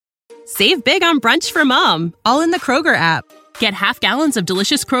Save big on brunch for mom, all in the Kroger app. Get half gallons of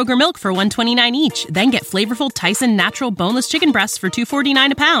delicious Kroger milk for $1.29 each. Then get flavorful Tyson natural boneless chicken breasts for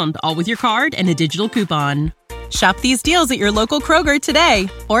 $2.49 a pound, all with your card and a digital coupon. Shop these deals at your local Kroger today,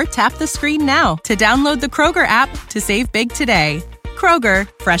 or tap the screen now to download the Kroger app to save big today. Kroger,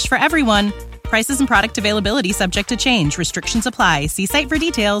 fresh for everyone. Prices and product availability subject to change. Restrictions apply. See site for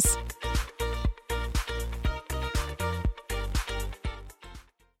details.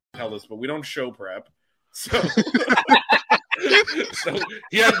 Tell us, but we don't show prep. So, so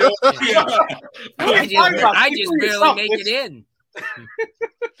he had no idea. I just barely make it in.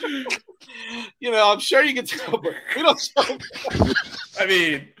 I'm sure you can tell, but we don't show. I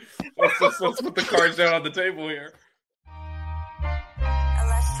mean, let's put the cards down on the table here.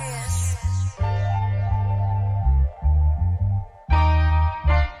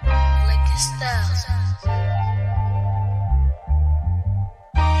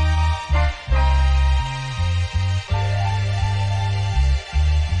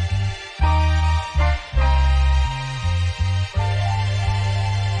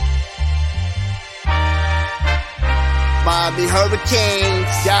 Miami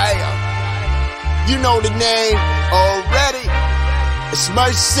Hurricanes, yeah. You know the name already. It's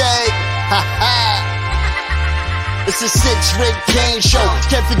Mercy, ha ha. It's a 6-ring Kane show.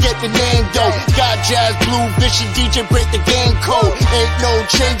 Can't forget the name though. Got Jazz, Blue, Vision, DJ, break the game code. Ain't no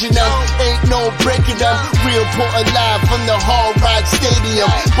changing them, ain't no breaking them. Real Portland live from the Hard Rock Stadium.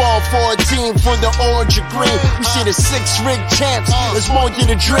 Ball 14 for the orange and green. We see the 6-ring champs. There's more than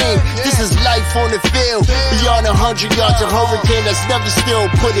a dream. This is life on the field. Beyond 100 yards, a hurricane that's never still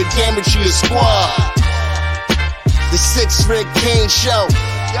put a damage to your squad. The 6-ring Kane show.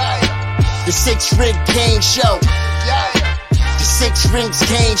 The 6-ring Kane show. The 6 Rings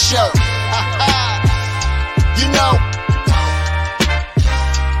Kane show. You know.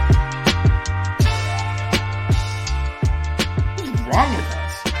 What's wrong with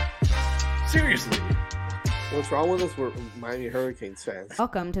us? Seriously. What's wrong with us? We're Miami Hurricanes fans.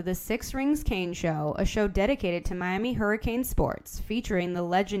 Welcome to the 6 Rings Kane Show, a show dedicated to Miami Hurricane sports, featuring the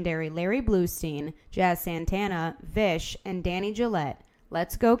legendary Larry Bluestein, Jazz Santana, Vish, and Danny Gillette.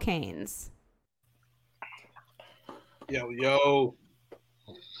 Let's go Canes. Yo.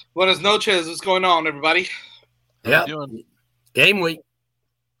 Buenas noches. What's going on, everybody? Yeah. Game week.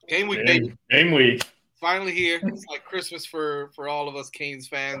 Baby. Game week. Finally here. It's like Christmas for all of us Canes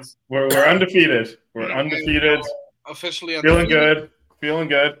fans. We're undefeated. We're undefeated. Officially undefeated. Feeling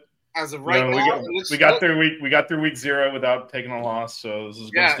good. As of right now, we got through week 0 without taking a loss. So this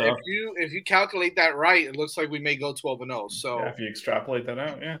is good stuff. If you calculate that right, it looks like we may go 12-0. So if you extrapolate that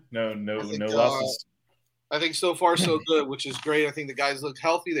out, no losses. I think so far so good, which is great. I think the guys look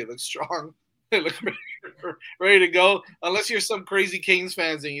healthy. They look strong. They look ready to go. Unless you're some crazy Canes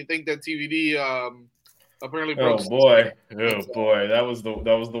fans and you think that TVD apparently broke. Oh boy, that was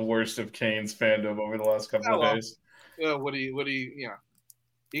the worst of Canes fandom over the last couple of days. Yeah, what do you? Yeah,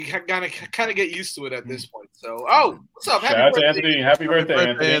 you kind of get used to it at this point. So, what's up? Shout out to Anthony. Happy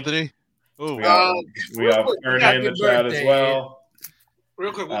birthday, Anthony. Ooh, we got Ernie in the chat as well.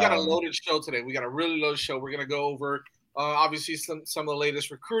 Real quick, we got a loaded show today. We got a really loaded show. We're going to go over, obviously, some of the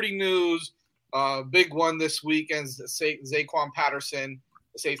latest recruiting news. Big one this weekend, Zaquan Patterson,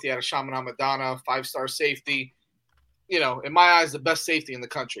 the safety out of Chaminade Madonna, 5-star safety. In my eyes, the best safety in the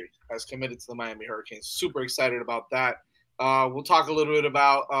country has committed to the Miami Hurricanes. Super excited about that. We'll talk a little bit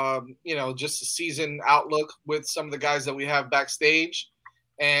about, just the season outlook with some of the guys that we have backstage.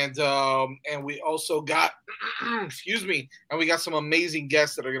 And we also got, and we got some amazing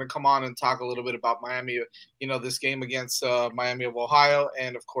guests that are going to come on and talk a little bit about Miami, this game against Miami of Ohio,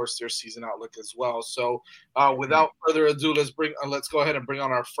 and of course their season outlook as well. So without further ado, let's go ahead and bring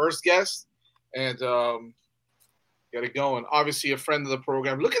on our first guest and get it going. Obviously a friend of the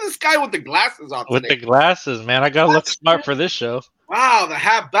program. Look at this guy with the glasses on. With the glasses, man. I got to look smart for this show. Wow, the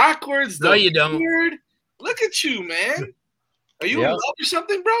hat backwards. No, you don't. Beard. Look at you, man. Are you in love or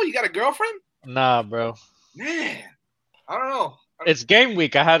something, bro? You got a girlfriend? Nah, bro. Man, I don't know. It's game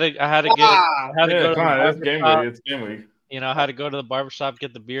week. I had to It's game week. I had to go to the barbershop,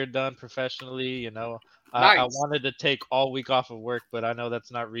 get the beard done professionally. Nice. I wanted to take all week off of work, but I know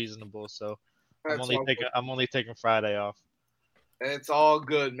that's not reasonable. So I'm only taking Friday off. It's all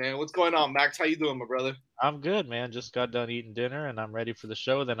good, man. What's going on, Max? How you doing, my brother? I'm good, man. Just got done eating dinner, and I'm ready for the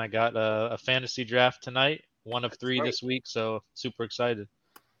show. Then I got a fantasy draft tonight. 1 of 3 this week, so super excited.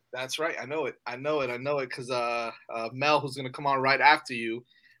 That's right. I know it because Mel, who's going to come on right after you.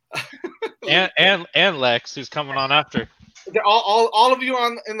 and Lex, who's coming on after. All of you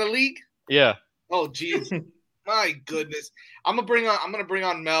in the league? Yeah. Oh, geez. My goodness, I'm gonna bring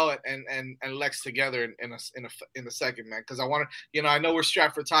on Mel and Lex together in a second, man, because I want to, I know we're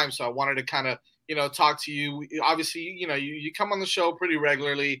strapped for time, so I wanted to kind of, talk to you. Obviously, you come on the show pretty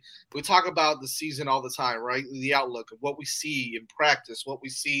regularly. We talk about the season all the time, right? The outlook of what we see in practice, what we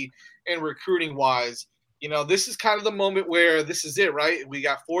see in recruiting wise. This is kind of the moment where this is it, right? We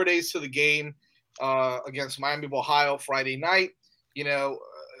got 4 days to the game against Miami of Ohio Friday night.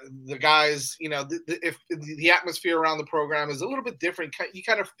 The guys, if the atmosphere around the program is a little bit different, you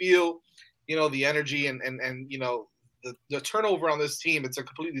kind of feel, the energy and the turnover on this team. It's a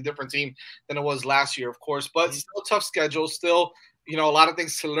completely different team than it was last year, of course, but still tough schedule, still, a lot of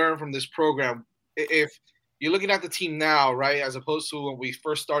things to learn from this program. If you're looking at the team now, right, as opposed to when we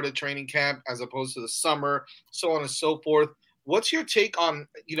first started training camp, as opposed to the summer, so on and so forth, what's your take on,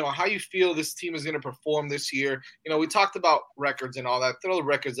 how you feel this team is going to perform this year? We talked about records and all that. Throw the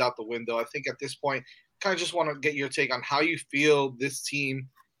records out the window. I think at this point, kind of just want to get your take on how you feel this team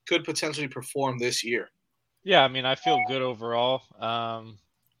could potentially perform this year. Yeah, I mean, I feel good overall. I'm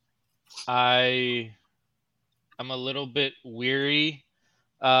a little bit weary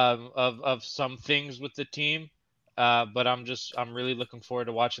of some things with the team, but I'm really looking forward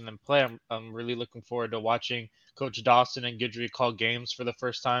to watching them play. I'm really looking forward to watching Coach Dawson and Guidry call games for the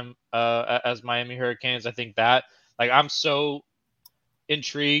first time as Miami Hurricanes. I think that, I'm so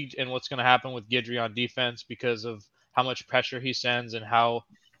intrigued in what's going to happen with Guidry on defense because of how much pressure he sends and how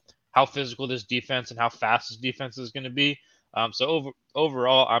physical this defense and how fast this defense is going to be. So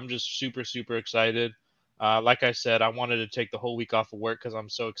overall, I'm just super, super excited. Like I said, I wanted to take the whole week off of work because I'm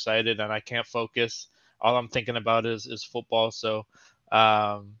so excited and I can't focus. All I'm thinking about is football. So,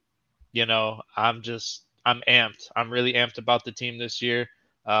 I'm amped. I'm really amped about the team this year.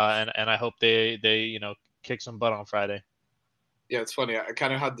 And I hope they kick some butt on Friday. Yeah, it's funny. I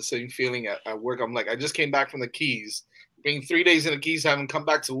kind of had the same feeling at work. I'm like, I just came back from the Keys. Being 3 days in the Keys, having come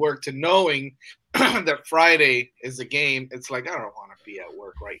back to work, to knowing that Friday is the game, it's like, I don't want to be at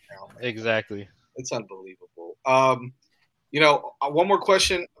work right now, man. Exactly. It's unbelievable. One more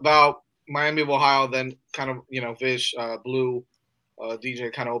question about Miami of Ohio, then kind of, Vish, Blue,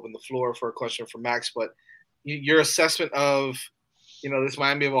 DJ kind of opened the floor for a question for Max, but your assessment of, this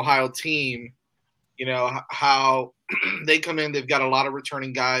Miami of Ohio team, how they come in, they've got a lot of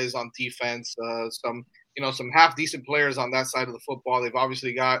returning guys on defense, some half decent players on that side of the football. They've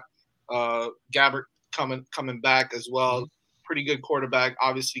obviously got Gabbert coming back as well. Pretty good quarterback.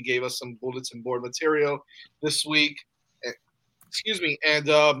 Obviously gave us some bulletin board material this week. Excuse me. And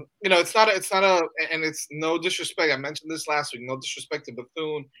it's not a, and it's no disrespect. I mentioned this last week. No disrespect to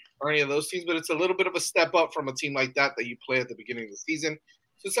Bethune or any of those teams, but it's a little bit of a step up from a team like that you play at the beginning of the season.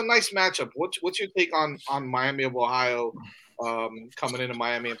 So it's a nice matchup. What's your take on Miami of Ohio coming into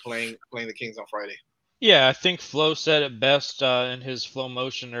Miami and playing the Kings on Friday? Yeah, I think Flo said it best in his Flow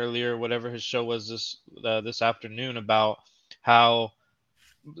Motion earlier, whatever his show was this afternoon, about how,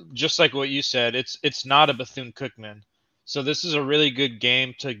 just like what you said, it's not a Bethune-Cookman. So this is a really good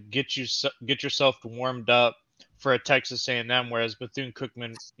game to get yourself warmed up for a Texas A&M, whereas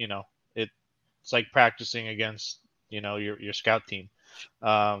Bethune-Cookman, it's like practicing against, your scout team.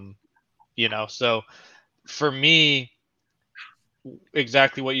 So for me,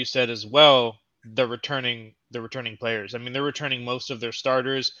 exactly what you said as well, the returning players. I mean, they're returning most of their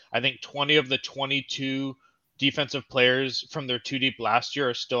starters. I think 20 of the 22 defensive players from their 2 deep last year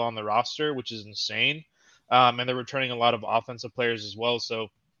are still on the roster, which is insane. And they're returning a lot of offensive players as well. So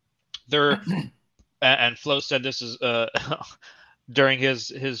they're, and Flo said this is during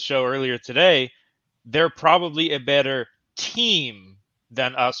his show earlier today, they're probably a better team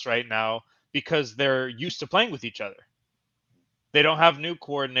than us right now because they're used to playing with each other. They don't have new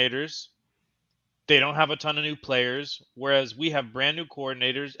coordinators. They don't have a ton of new players, whereas we have brand new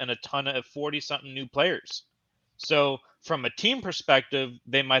coordinators and a ton of 40-something new players. So from a team perspective,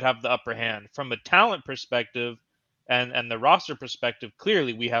 they might have the upper hand. From a talent perspective and the roster perspective,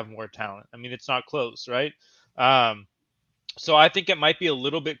 clearly we have more talent. I mean, it's not close, right? So I think it might be a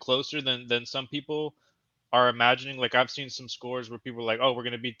little bit closer than some people are imagining. Like, I've seen some scores where people are like, oh, we're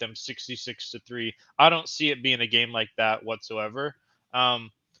going to beat them 66-3. I don't see it being a game like that whatsoever.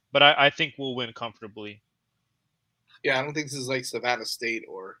 But I think we'll win comfortably. Yeah, I don't think this is like Savannah State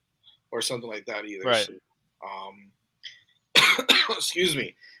or something like that either. Right. So, excuse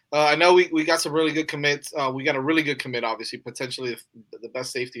me. I know we got some really good commits. We got a really good commit, obviously, potentially the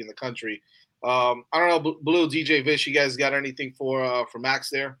best safety in the country. I don't know, Blue, DJ, Vish, you guys got anything for Max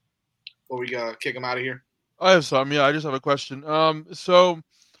there before we kick him out of here? I have some. Yeah, I just have a question. So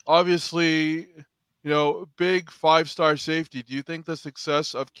obviously, big 5-star safety. Do you think the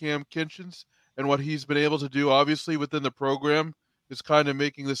success of Cam Kinchens and what he's been able to do, obviously within the program, is kind of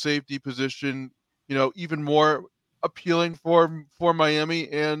making the safety position, even more appealing for Miami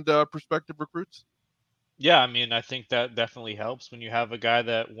and prospective recruits? Yeah, I mean, I think that definitely helps when you have a guy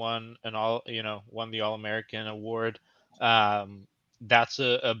that won won the All-American award. That's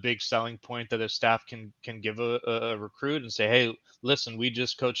a big selling point that a staff can give a recruit and say, hey, listen, we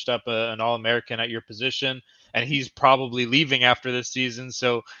just coached up an All-American at your position, and he's probably leaving after this season,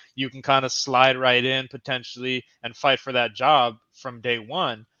 so you can kind of slide right in potentially and fight for that job from day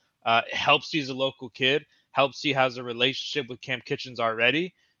one. It helps he's a local kid, helps he has a relationship with Cam Kitchens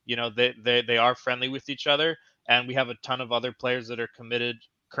already. They are friendly with each other, and we have a ton of other players that are committed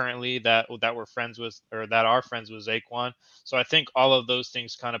currently that we're friends with, or that are friends with Zaquan. So I think all of those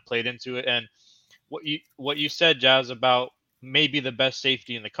things kind of played into it. And what you said, Jazz, about maybe the best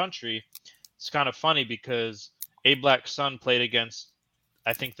safety in the country, it's kind of funny because A Black's son played against,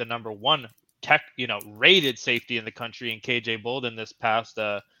 I think, the number one rated safety in the country in KJ Bolden this past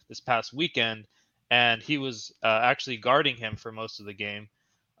weekend, and he was actually guarding him for most of the game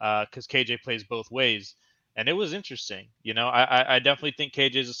because KJ plays both ways. And it was interesting. I definitely think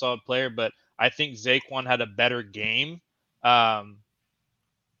KJ is a solid player, but I think Zaquan had a better game on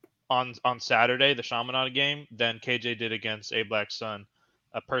Saturday, the Chaminade game, than KJ did against A Black's son,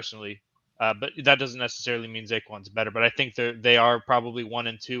 personally. But that doesn't necessarily mean Zaquan's better. But I think they are probably 1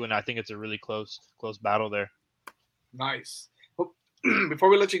 and 2, and I think it's a really close battle there. Nice. Before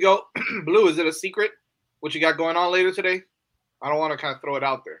we let you go, Blue, is it a secret what you got going on later today? I don't want to kind of throw it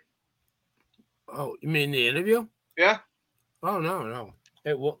out there. Oh, you mean the interview? Yeah. Oh, no.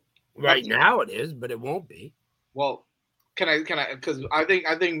 It will. Right now it is, but it won't be. Well, can I? Because I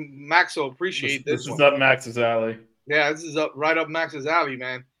think Max will appreciate this. This is up Max's alley. Yeah, this is right up Max's alley,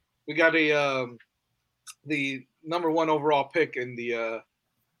 man. We got the number 1 overall pick in the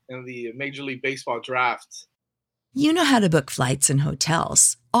Major League Baseball draft. You know how to book flights and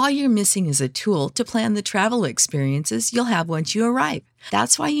hotels. All you're missing is a tool to plan the travel experiences you'll have once you arrive.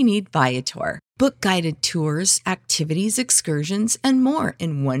 That's why you need Viator. Book guided tours, activities, excursions, and more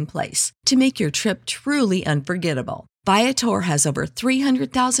in one place to make your trip truly unforgettable. Viator has over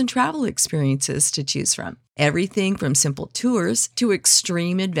 300,000 travel experiences to choose from. Everything from simple tours to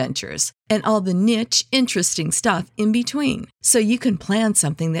extreme adventures and all the niche, interesting stuff in between. So you can plan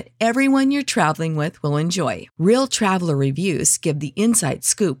something that everyone you're traveling with will enjoy. Real traveler reviews give the inside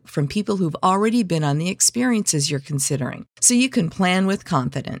scoop from people who've already been on the experiences you're considering. So you can plan with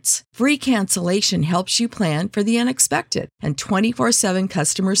confidence. Free cancellation helps you plan for the unexpected. And 24/7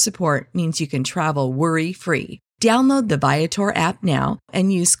 customer support means you can travel worry-free. Download the Viator app now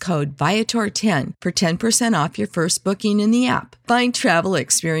and use code Viator10 for 10% off your first booking in the app. Find travel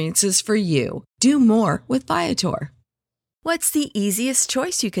experiences for you. Do more with Viator. What's the easiest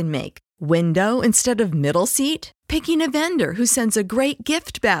choice you can make? Window instead of middle seat? Picking a vendor who sends a great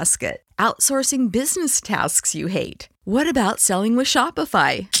gift basket? Outsourcing business tasks you hate? What about selling with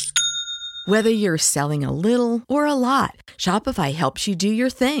Shopify? Whether you're selling a little or a lot, Shopify helps you do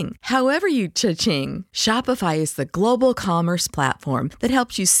your thing, however you cha-ching. Shopify is the global commerce platform that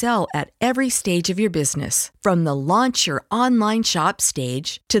helps you sell at every stage of your business. From the launch your online shop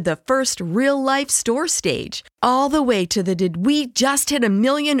stage to the first real-life store stage, all the way to the did we just hit 1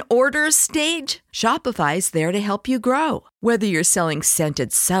 million orders stage. Shopify's there to help you grow. Whether you're selling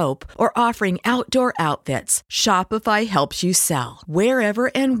scented soap or offering outdoor outfits, Shopify helps you sell.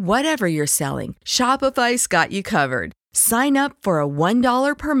 Wherever and whatever you're selling, Shopify's got you covered. Sign up for a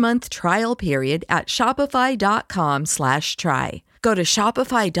 $1 per month trial period at shopify.com/try. Go to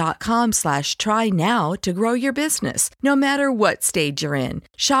shopify.com/try now to grow your business, no matter what stage you're in.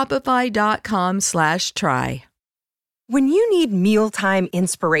 Shopify.com/try. When you need mealtime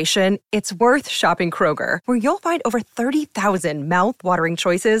inspiration, it's worth shopping Kroger, where you'll find over 30,000 mouth-watering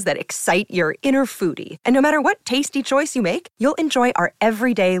choices that excite your inner foodie. And no matter what tasty choice you make, you'll enjoy our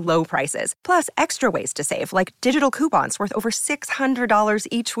everyday low prices, plus extra ways to save, like digital coupons worth over $600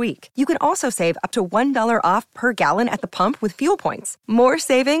 each week. You can also save up to $1 off per gallon at the pump with fuel points. More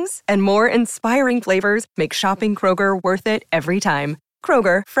savings and more inspiring flavors make shopping Kroger worth it every time.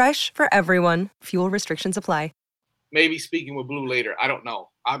 Kroger, fresh for everyone. Fuel restrictions apply. Maybe speaking with Blue later. I don't know.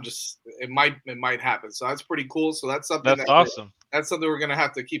 It might happen. So that's pretty cool. So that's something that's awesome. That's something we're gonna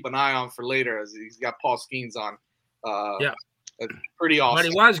have to keep an eye on for later, as he's got Paul Skeens on. Yeah, pretty awesome. But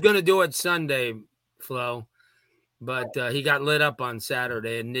he was gonna do it Sunday, Flo, but he got lit up on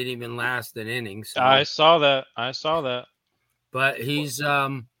Saturday and didn't even last an inning. So. I saw that. But he's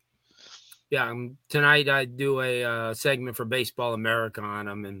tonight I do a segment for Baseball America on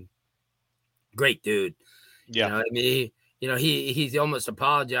him, and great dude. Yeah, I mean, he's almost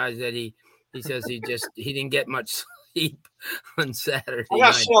apologized that he He says he didn't get much sleep on Saturday. I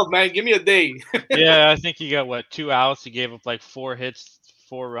got shelled, man. Give me a day. Yeah, I think he got 2 outs. He gave up like 4 hits,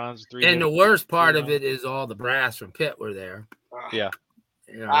 4 runs, 3. And the worst part of it is all the brass from Pitt were there. Yeah.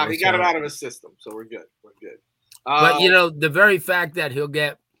 You know, he got it out of his system, so we're good. We're good. But the very fact that he'll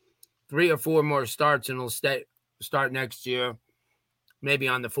get 3 or 4 more starts and he'll start next year, maybe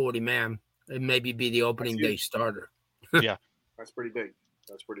on the 40-man, and maybe be the opening day starter. Yeah, that's pretty big.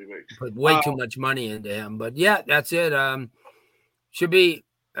 That's pretty big. Put way too much money into him, but yeah, that's it. Should be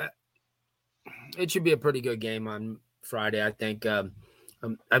it should be a pretty good game on Friday, I think.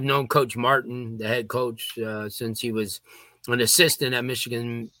 I've known Coach Martin, the head coach, since he was an assistant at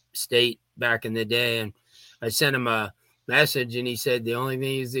Michigan State back in the day, and I sent him a message, and he said the only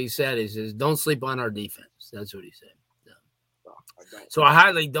thing he said is don't sleep on our defense. That's what he said. So I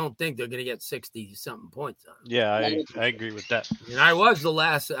highly don't think they're going to get 60-something points on them. Yeah, I agree with that. And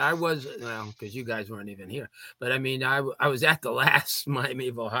because you guys weren't even here. But, I mean, I was at the last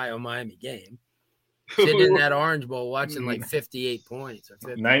Miami game. Sitting in that Orange Bowl watching like 58 points. Or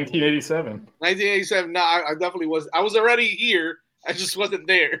 1987. 1987. No, I definitely was. I was already here. I just wasn't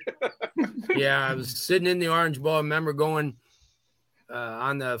there. Yeah, I was sitting in the Orange Bowl. I remember going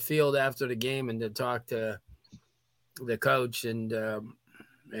on the field after the game and to talk to the coach, and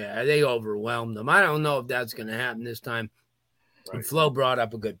they overwhelmed them. I don't know if that's going to happen this time. Right. And Flo brought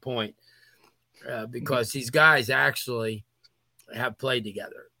up a good point because these guys actually have played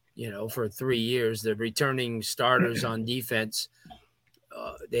together, for 3 years. They're returning starters on defense.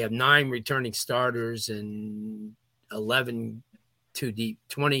 They have 9 returning starters and 11 too deep,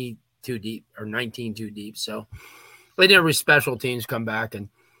 20 too deep, or 19 too deep. So whenever special teams come back, and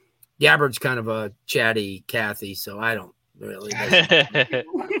Gabbard's kind of a chatty Cathy, so I don't really.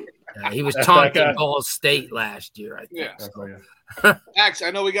 He was taunting Ball State last year, I think. Yeah. So. Max, I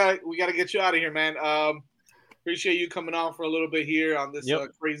know we got to get you out of here, man. Appreciate you coming on for a little bit here on this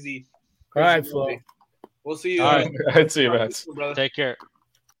crazy. All right, Flo. We'll see you. All right, see you, Max. Take care.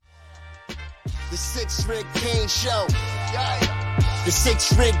 The 6 Rig Kane Show. Yeah. The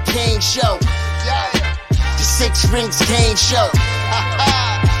 6 Rig Kane Show. Yeah. The 6 Rings Kane Show.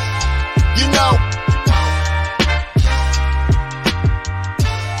 You know.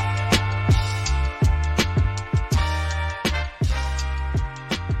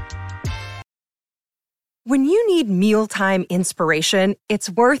 When you need mealtime inspiration, it's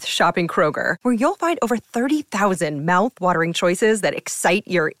worth shopping Kroger, where you'll find over 30,000 mouth-watering choices that excite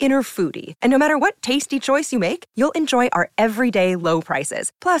your inner foodie. And no matter what tasty choice you make, you'll enjoy our everyday low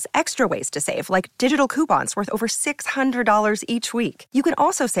prices, plus extra ways to save, like digital coupons worth over $600 each week. You can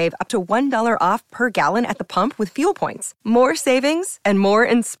also save up to $1 off per gallon at the pump with fuel points. More savings and more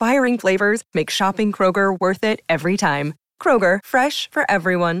inspiring flavors make shopping Kroger worth it every time. Kroger, fresh for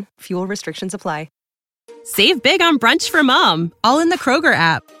everyone. Fuel restrictions apply. Save big on brunch for mom, all in the Kroger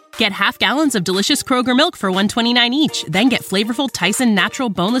app. Get half gallons of delicious Kroger milk for $1.29 each. Then get flavorful Tyson natural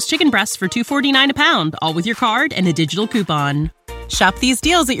boneless chicken breasts for $2.49 a pound, all with your card and a digital coupon. Shop these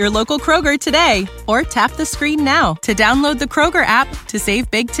deals at your local Kroger today, or tap the screen now to download the Kroger app to save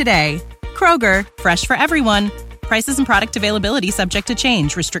big today. Kroger, fresh for everyone. Prices and product availability subject to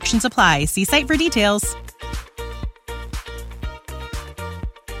change. Restrictions apply. See site for details.